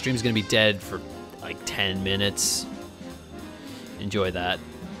 Stream's gonna be dead for like 10 minutes. Enjoy that.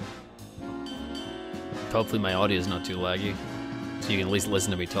 Hopefully my audio is not too laggy, so you can at least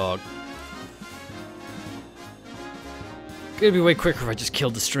listen to me talk. It'd be way quicker if I just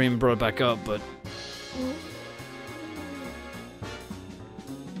killed the stream and brought it back up, but...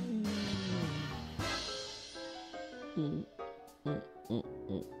 I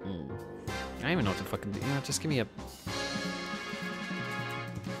don't even know what to fucking do. You know, just give me a...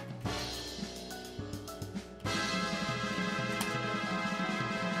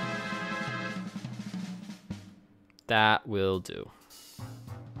 That will do.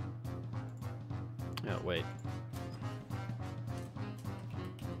 Oh, wait.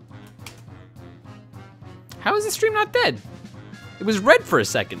 How is the stream not dead? It was red for a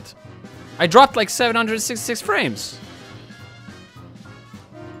second. I dropped like 766 frames.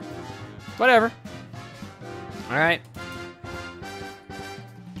 Whatever. Alright.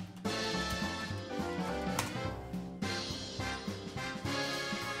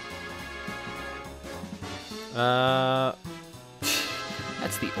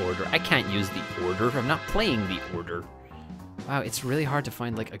 That's the order. I can't use the order. I'm not playing the order. Wow, it's really hard to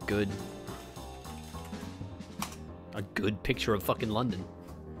find like a good picture of fucking London.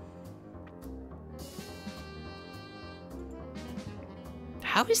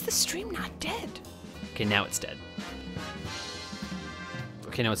 How is the stream not dead? Okay, now it's dead.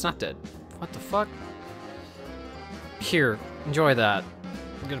 Okay, no, it's not dead. What the fuck? Here, enjoy that.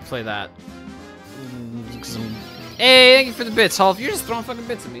 I'm gonna play that. Hey, thank you for the bits, Hulk. You're just throwing fucking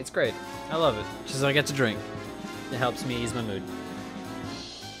bits at me. It's great. I love it. Just so I get to drink. It helps me ease my mood.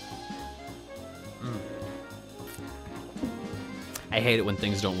 I hate it when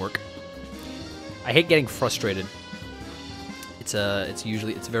things don't work. I hate getting frustrated.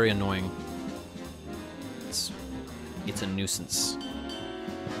 It's very annoying. It's a nuisance.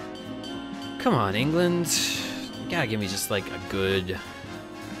 Come on, England. You gotta give me just like a good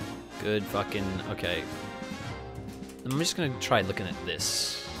fucking, okay. I'm just gonna try looking at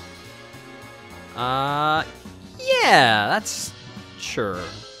this. Yeah, that's sure.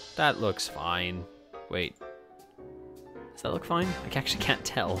 That looks fine. Wait, does that look fine? I actually can't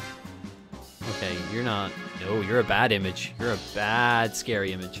tell. Okay, you're not. No, you're a bad image. You're a bad,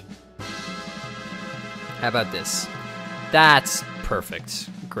 scary image. How about this? That's perfect.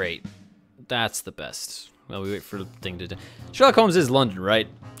 Great. That's the best. Well, we wait for the thing to do. Sherlock Holmes is London, right?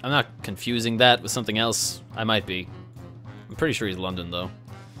 I'm not confusing that with something else. I might be. I'm pretty sure he's London, though.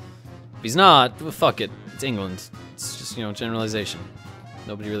 If he's not, well, fuck it. It's England. It's just, you know, generalization.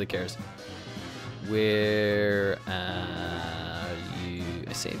 Nobody really cares. Where are you?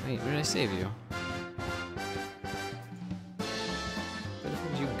 I saved. Wait, where did I save you? Where the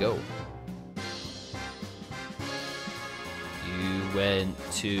fuck did you go? You went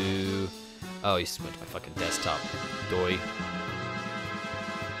to. Oh, you went to my fucking desktop. Doy.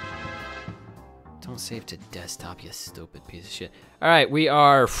 Don't save to desktop, you stupid piece of shit. Alright, we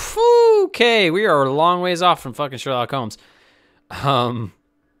are. Okay, we are a long ways off from fucking Sherlock Holmes.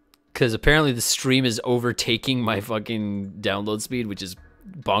 Because apparently the stream is overtaking my fucking download speed, which is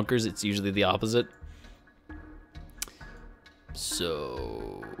bonkers. It's usually the opposite.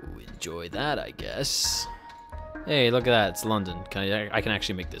 So, enjoy that, I guess. Hey, look at that. It's London. I can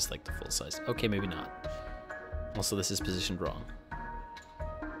actually make this like the full size. Okay, maybe not. Also, this is positioned wrong.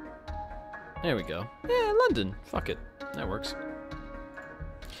 There we go. Yeah, London. Fuck it. That works.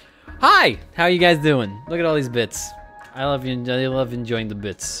 Hi! How you guys doing? Look at all these bits. I love enjoying the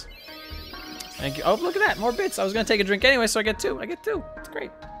bits. Thank you. Oh, look at that. More bits. I was going to take a drink anyway, so I get two. I get two. It's great.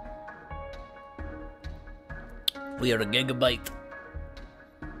 We are a gigabyte.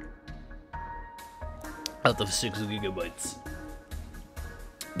 Out of 6 gigabytes.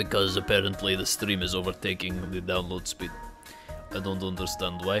 Because apparently the stream is overtaking the download speed. I don't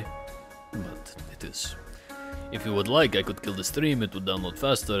understand why, but it is. If you would like, I could kill the stream, it would download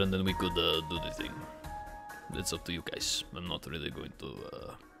faster, and then we could do the thing. It's up to you guys. I'm not really going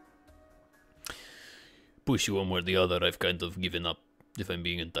to push you one way or the other. I've kind of given up, if I'm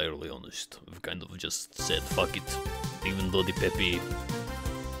being entirely honest. I've kind of just said, fuck it. Even though the peppy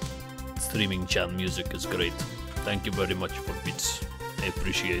streaming chat music is great. Thank you very much for bits. I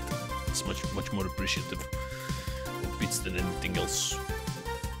appreciate it. It's much more appreciative of bits than anything else.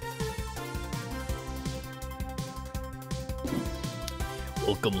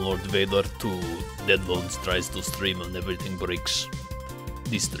 Welcome Lord Vader to Deadbones tries to stream and everything breaks.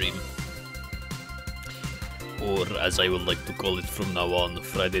 The stream. Or as I would like to call it from now on,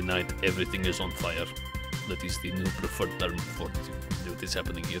 Friday night everything is on fire. That is the new preferred term for what is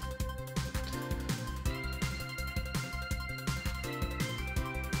happening here.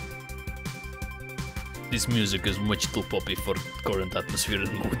 This music is much too poppy for current atmosphere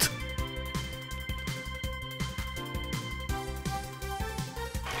and mood.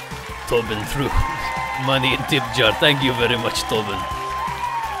 Tobin threw money in tip jar. Thank you very much, Tobin.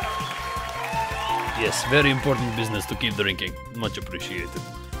 Yes, very important business to keep drinking. Much appreciated.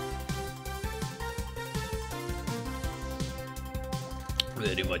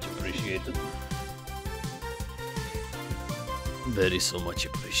 Very much appreciated. Very so much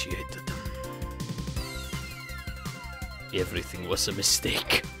appreciated. Everything was a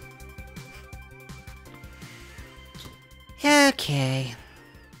mistake. Okay.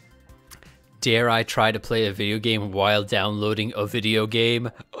 Dare I try to play a video game while downloading a video game?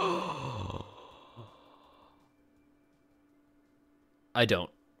 I don't.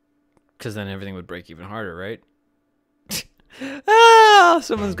 Because then everything would break even harder, right? Ah,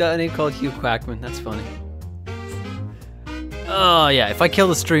 someone's got a name called Hugh Quackman. That's funny. Oh, yeah. If I kill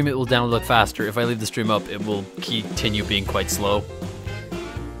the stream, it will download faster. If I leave the stream up, it will continue being quite slow.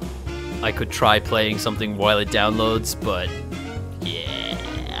 I could try playing something while it downloads, but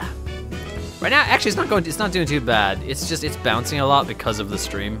yeah. Right now, actually, it's not doing too bad. It's just it's bouncing a lot because of the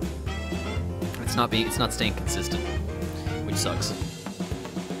stream. It's not staying consistent, which sucks.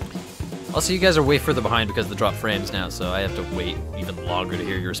 Also, you guys are way further behind because of the drop frames now, so I have to wait even longer to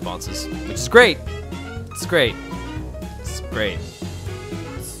hear your responses, which is great. It's great. It's great.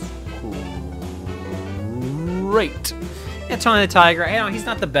 It's great. Yeah, Tony the Tiger. You know, he's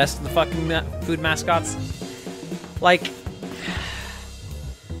not the best of the fucking food mascots. Like,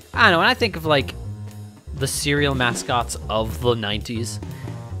 I don't know, when I think of, like, the cereal mascots of the 90s,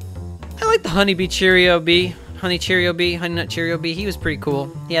 I like the Honeybee Cheerio Bee. Honey Cheerio Bee, Honey Nut Cheerio Bee. He was pretty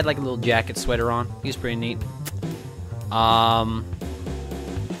cool. He had like a little jacket sweater on. He was pretty neat.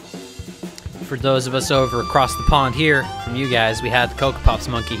 For those of us over across the pond here from you guys, we had the Cocoa Pops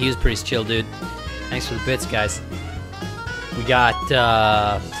monkey. He was pretty chill, dude. Thanks for the bits, guys. We got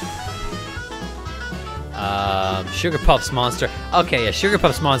Sugar Puff's monster. Okay, yeah, Sugar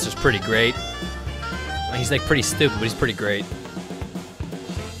Puff's monster's pretty great. He's like pretty stupid, but he's pretty great.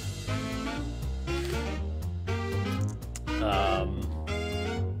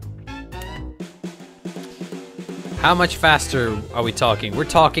 How much faster are we talking? We're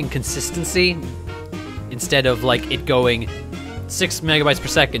talking consistency instead of like it going 6 megabytes per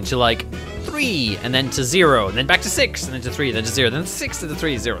second to like 3 and then to 0 and then back to 6 and then to 3 then to 0 then to 6 to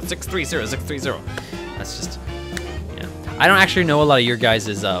 3 0 6 3 0 6 3 0. That's just yeah. I don't actually know a lot of your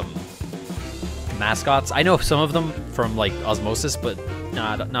guys' mascots. I know some of them from like osmosis, but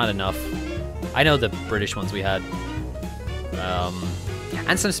not enough. I know the British ones we had,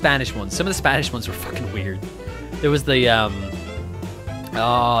 and some Spanish ones. Some of the Spanish ones were fucking weird. There was the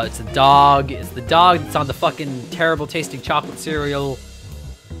oh, it's a dog. It's the dog that's on the fucking terrible tasting chocolate cereal.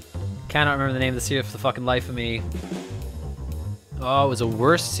 Cannot remember the name of the cereal for the fucking life of me. Oh, it was a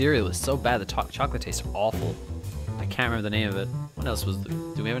worse cereal. It was so bad. The chocolate tasted awful. I can't remember the name of it. What else was there?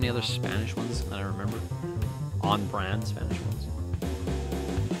 Do we have any other Spanish ones that I remember? On-brand Spanish ones?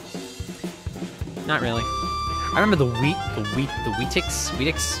 Not really. I remember the Wheatix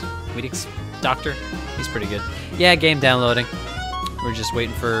Doctor. He's pretty good. Yeah, game downloading. We're just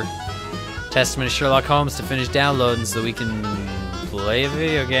waiting for Testament of Sherlock Holmes to finish downloading so we can play a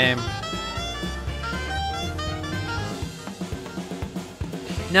video game.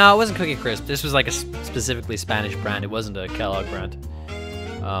 No, it wasn't Cookie Crisp. This was like a specifically Spanish brand. It wasn't a Kellogg brand.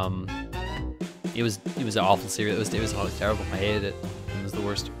 It was an awful cereal. It was always terrible. I hated it. It was the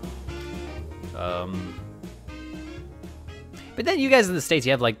worst. But then you guys in the States,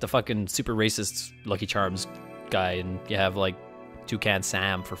 you have like the fucking super racist Lucky Charms guy, and you have like Toucan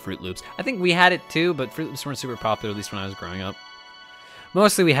Sam for Fruit Loops. I think we had it too, but Fruit Loops weren't super popular, at least when I was growing up.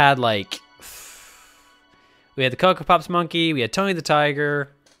 Mostly we had like, we had the Cocoa Pops monkey, we had Tony the Tiger,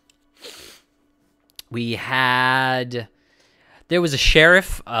 we had, there was a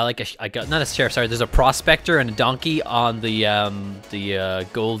sheriff, not a sheriff, sorry, there's a prospector and a donkey on the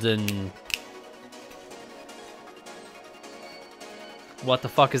golden, what the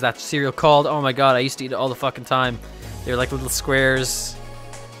fuck is that cereal called? Oh my god, I used to eat it all the fucking time. They're like little squares.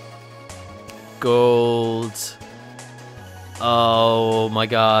 Gold. Oh my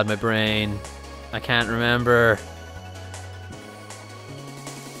god, my brain. I can't remember.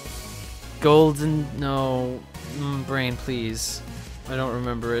 Golden, no. Brain, please. I don't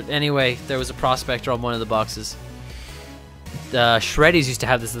remember it. Anyway, there was a prospector on one of the boxes. The Shreddies used to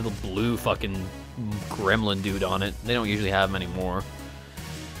have this little blue fucking gremlin dude on it. They don't usually have them anymore.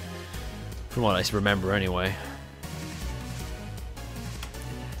 From what I remember, anyway.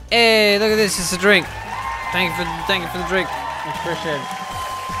 Hey, look at this! It's a drink. Thank you for the drink. Much appreciated.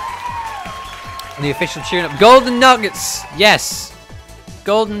 The official cheering up. Golden Nuggets. Yes,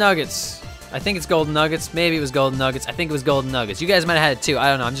 Golden Nuggets. I think it's Golden Nuggets. Maybe it was Golden Nuggets. I think it was Golden Nuggets. You guys might have had it too. I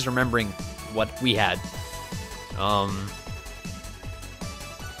don't know. I'm just remembering what we had. Trying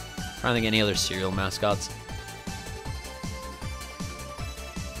to think of any other cereal mascots.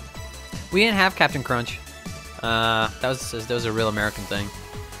 We didn't have Captain Crunch. That was a real American thing.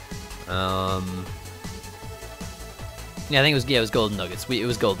 Yeah, I think it was Golden Nuggets. It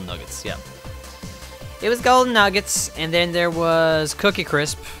was Golden Nuggets. Yeah, it was Golden Nuggets, and then there was Cookie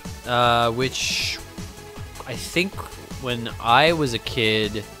Crisp, which I think when I was a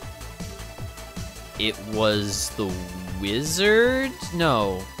kid, it was the Wizard.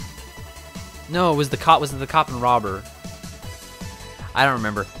 No, it was the cop. Was it the Cop and Robber? I don't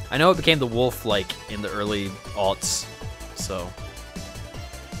remember. I know it became the Wolf like in the early aughts. So,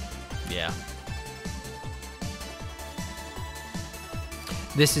 yeah.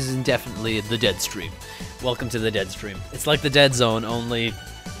 This is indefinitely the Dead Stream. Welcome to the Dead Stream. It's like the Dead Zone, only...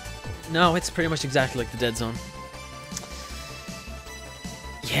 No, it's pretty much exactly like the Dead Zone.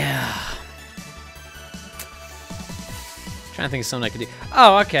 Yeah. Trying to think of something I could do.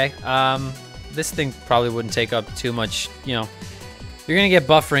 Oh, okay. This thing probably wouldn't take up too much, you know. You're gonna get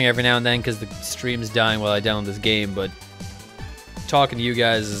buffering every now and then because the stream's dying while I download this game, but talking to you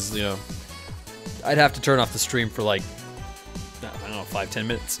guys is, you know, I'd have to turn off the stream for like, I don't know, 5-10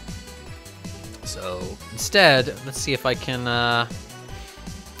 minutes. So instead, let's see if I can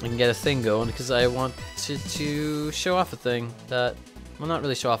get a thing going, because I want to show off a thing that, well, not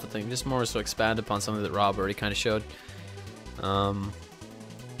really show off a thing, just more so expand upon something that Rob already kind of showed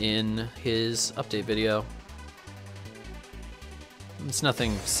in his update video. It's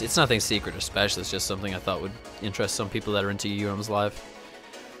nothing secret or special. It's just something I thought would interest some people that are into URM's live.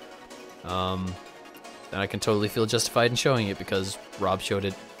 And I can totally feel justified in showing it because Rob showed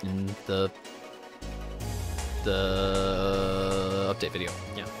it in the update video.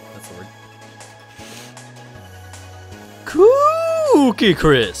 Yeah, that's the word. Cookie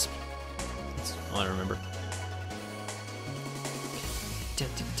Crisp. That's all I remember.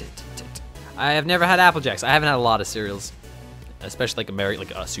 I have never had Apple Jacks. I haven't had a lot of cereals, especially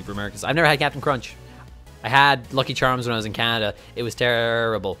like Super Americans. I've never had Captain Crunch. I had Lucky Charms when I was in Canada. It was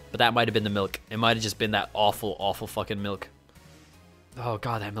terrible, but that might have been the milk. It might have just been that awful, awful fucking milk. Oh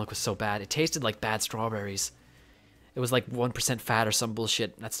god, that milk was so bad. It tasted like bad strawberries. It was like 1% fat or some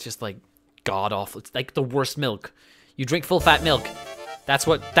bullshit. That's just like god awful. It's like the worst milk. You drink full fat milk. That's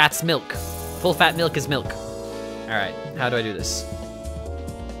milk. Full fat milk is milk. Alright, how do I do this?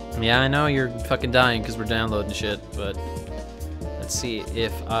 Yeah, I know you're fucking dying because we're downloading shit, but let's see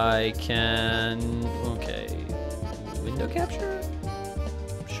if I can. Okay. Window capture?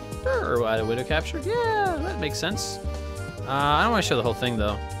 Sure, add a window capture? Yeah, that makes sense. I don't want to show the whole thing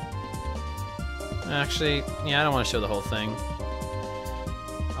though. Actually, yeah, I don't want to show the whole thing.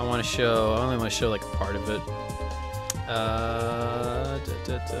 I only want to show like a part of it.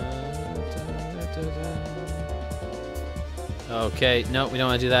 Okay, no, we don't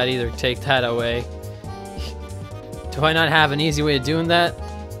want to do that either. Take that away. Do I not have an easy way of doing that?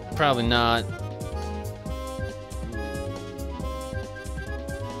 Probably not.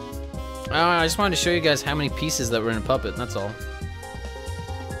 I just wanted to show you guys how many pieces that were in a puppet, that's all.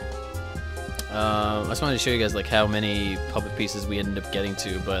 I just wanted to show you guys like how many puppet pieces we ended up getting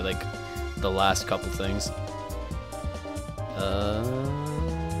to by like the last couple things.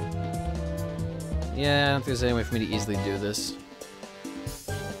 Yeah, I don't think there's any way for me to easily do this.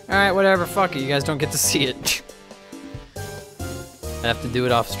 Alright, whatever, fuck it, you guys don't get to see it. I have to do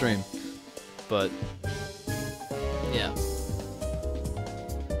it off stream. But, yeah.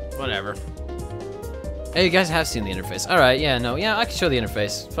 Whatever. Hey, you guys have seen the interface. Alright, yeah, no, yeah, I can show the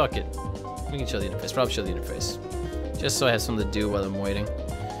interface. Fuck it. We can show the interface. Probably show the interface. Just so I have something to do while I'm waiting.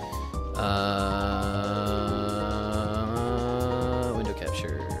 Window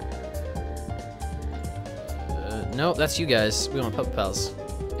capture. No, that's you guys. We want Puppet Pals.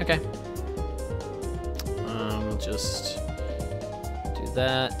 Okay. We'll just do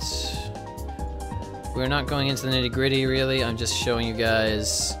that. We're not going into the nitty-gritty, really. I'm just showing you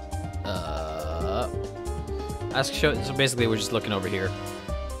guys. So basically, we're just looking over here.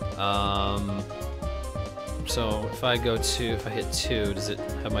 So if I hit 2, does it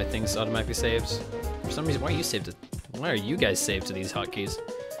have my things automatically saved? For some reason, why are you guys saved to these hotkeys?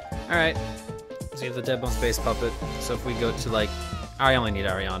 Alright, so you have the Deadbones base puppet. So if we go to like, I only need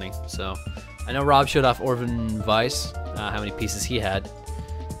Ariani, so. I know Rob showed off Orvin Weiss, how many pieces he had.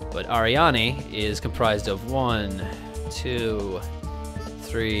 But Ariani is comprised of 1, 2,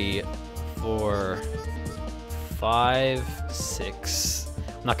 3, 4, 5, 6.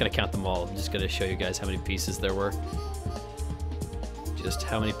 I'm not gonna count them all. I'm just gonna show you guys how many pieces there were. Just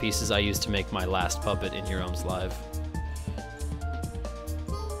how many pieces I used to make my last puppet in Your Ohms Live.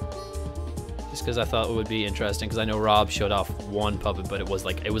 Just because I thought it would be interesting, because I know Rob showed off one puppet, but it was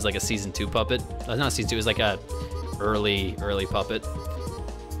like a season 2 puppet. Not season 2. It was like a early puppet.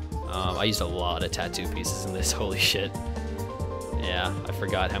 I used a lot of tattoo pieces in this. Holy shit. Yeah, I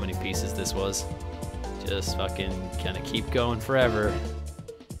forgot how many pieces this was. Just fucking kind of keep going forever.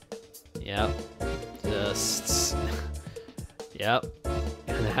 Yep. Just. Yep.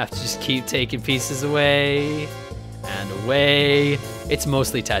 Gonna have to just keep taking pieces away and away. It's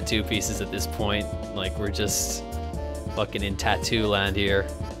mostly tattoo pieces at this point. Like, we're just fucking in tattoo land here.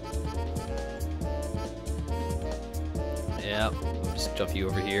 Yep. Just stuff you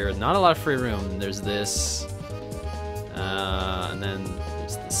over here. Not a lot of free room. There's this. And then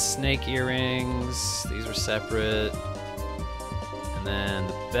there's the snake earrings. These were separate. And then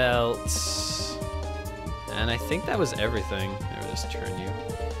the belts. And I think that was everything. I'll just turn you.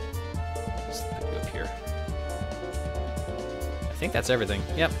 Just pick you up here. I think that's everything.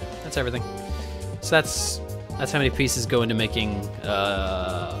 Yep, that's everything. So that's how many pieces go into making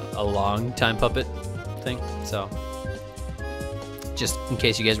a long time puppet thing. So just in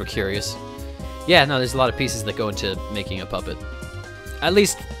case you guys were curious. Yeah, no, there's a lot of pieces that go into making a puppet. At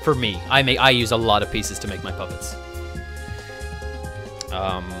least for me, I use a lot of pieces to make my puppets.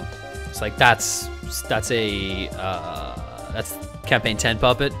 It's like that's campaign 10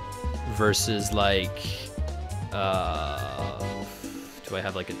 puppet versus like do I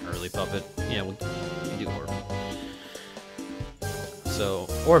have like an early puppet? Yeah, we do Orvin. So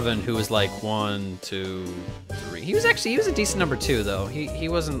Orvin, who was like 1, 2, 3. He was a decent number 2 though. He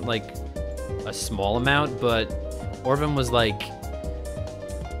wasn't like a small amount, but Orvin was like,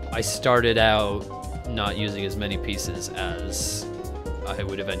 I started out not using as many pieces as I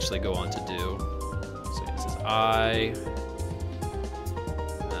would eventually go on to do. So this is eye.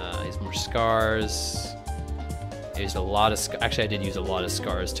 He's more scars. I used a lot of actually I did use a lot of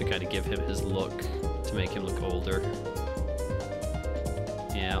scars to kind of give him his look, to make him look older.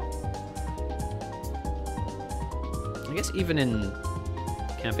 Yeah. I guess even in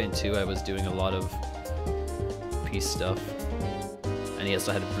campaign 2 I was doing a lot of piece stuff. And he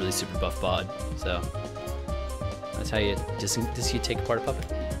also had a really super buff bod, so that's how you does he take apart a puppet?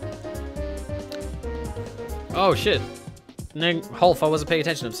 Oh shit. Holf, I wasn't paying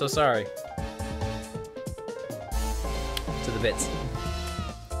attention, I'm so sorry. To the bits.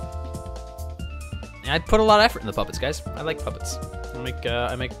 I put a lot of effort in the puppets, guys. I like puppets. I make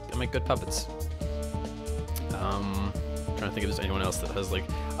good puppets. I'm trying to think if there's anyone else that has like.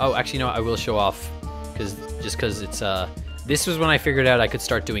 Oh, actually, no. I will show off, because it's This was when I figured out I could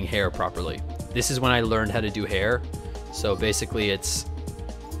start doing hair properly. This is when I learned how to do hair. So basically, it's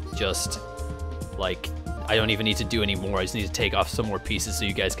just like I don't even need to do any more. I just need to take off some more pieces so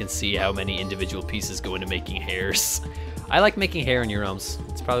you guys can see how many individual pieces go into making hairs. I like making hair in your realms.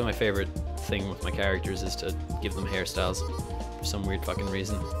 It's probably my favorite thing with my characters is to give them hairstyles for some weird fucking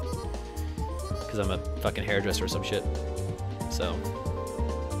reason. Because I'm a fucking hairdresser or some shit. So,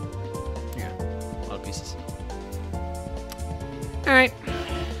 yeah, a lot of pieces. Alright,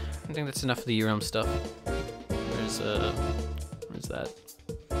 I think that's enough of the EROM stuff. Where's that?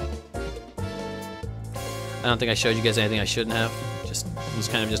 I don't think I showed you guys anything I shouldn't have. Just was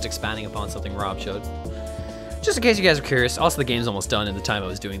kind of just expanding upon something Rob showed. Just in case you guys are curious. Also, the game's almost done in the time I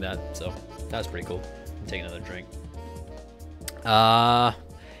was doing that, so that was pretty cool. Take another drink.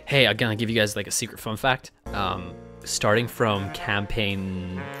 Hey, I'm gonna give you guys like a secret fun fact. Starting from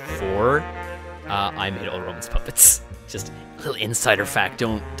campaign 4, I made all Roman's puppets. Just a little insider fact.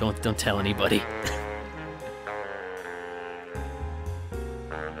 Don't tell anybody.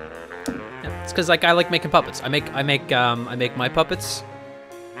 Yeah, it's because like I like making puppets. I make my puppets.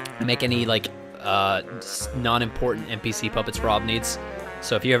 I make any like non-important NPC puppets Rob needs.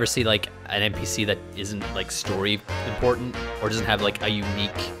 So if you ever see like an NPC that isn't like story important or doesn't have like a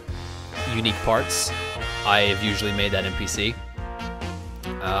unique parts, I've usually made that NPC,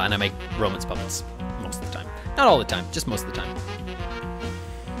 and I make Roman's puppets most of the time. Not all the time, just most of the time.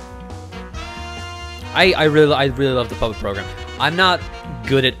 I really love the puppet program. I'm not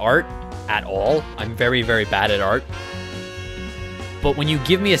good at art at all. I'm very, very bad at art. But when you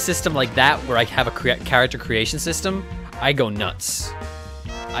give me a system like that where I have a character creation system, I go nuts.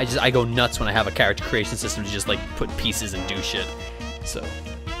 I go nuts when I have a character creation system to just like put pieces and do shit. So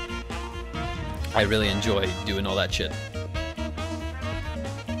I really enjoy doing all that shit.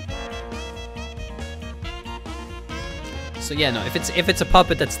 So yeah, no, if it's a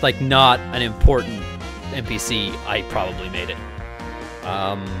puppet that's like not an important NPC, I probably made it.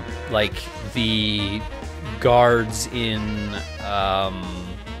 Like the guards in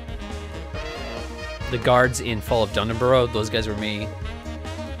Fall of Dundenborough, those guys were me.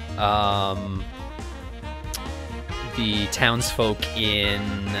 The townsfolk in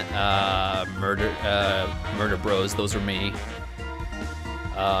Murder Bros, those were me.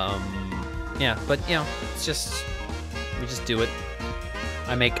 Yeah, but you know, it's just we just do it.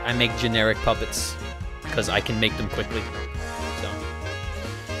 I make generic puppets because I can make them quickly. So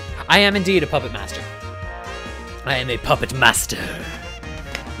I am indeed a puppet master. I am a puppet master.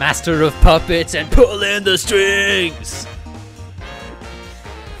 Master of puppets and pulling the strings.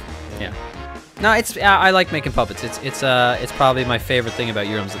 Yeah. No, I like making puppets. It's probably my favorite thing about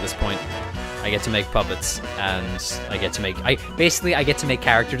Eurums at this point. I get to make puppets, and I get to make make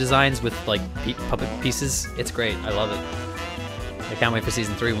character designs with like puppet pieces. It's great. I love it. I can't wait for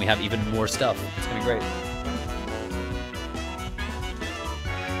season 3 when we have even more stuff. It's gonna be great.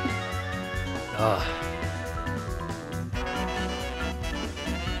 Ugh.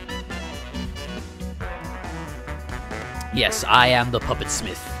 Yes, I am the puppet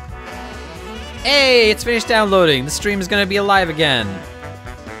smith. Hey, it's finished downloading. The stream is gonna be alive again.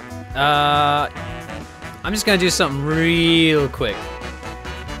 I'm just gonna do something real quick.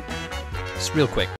 Just real quick.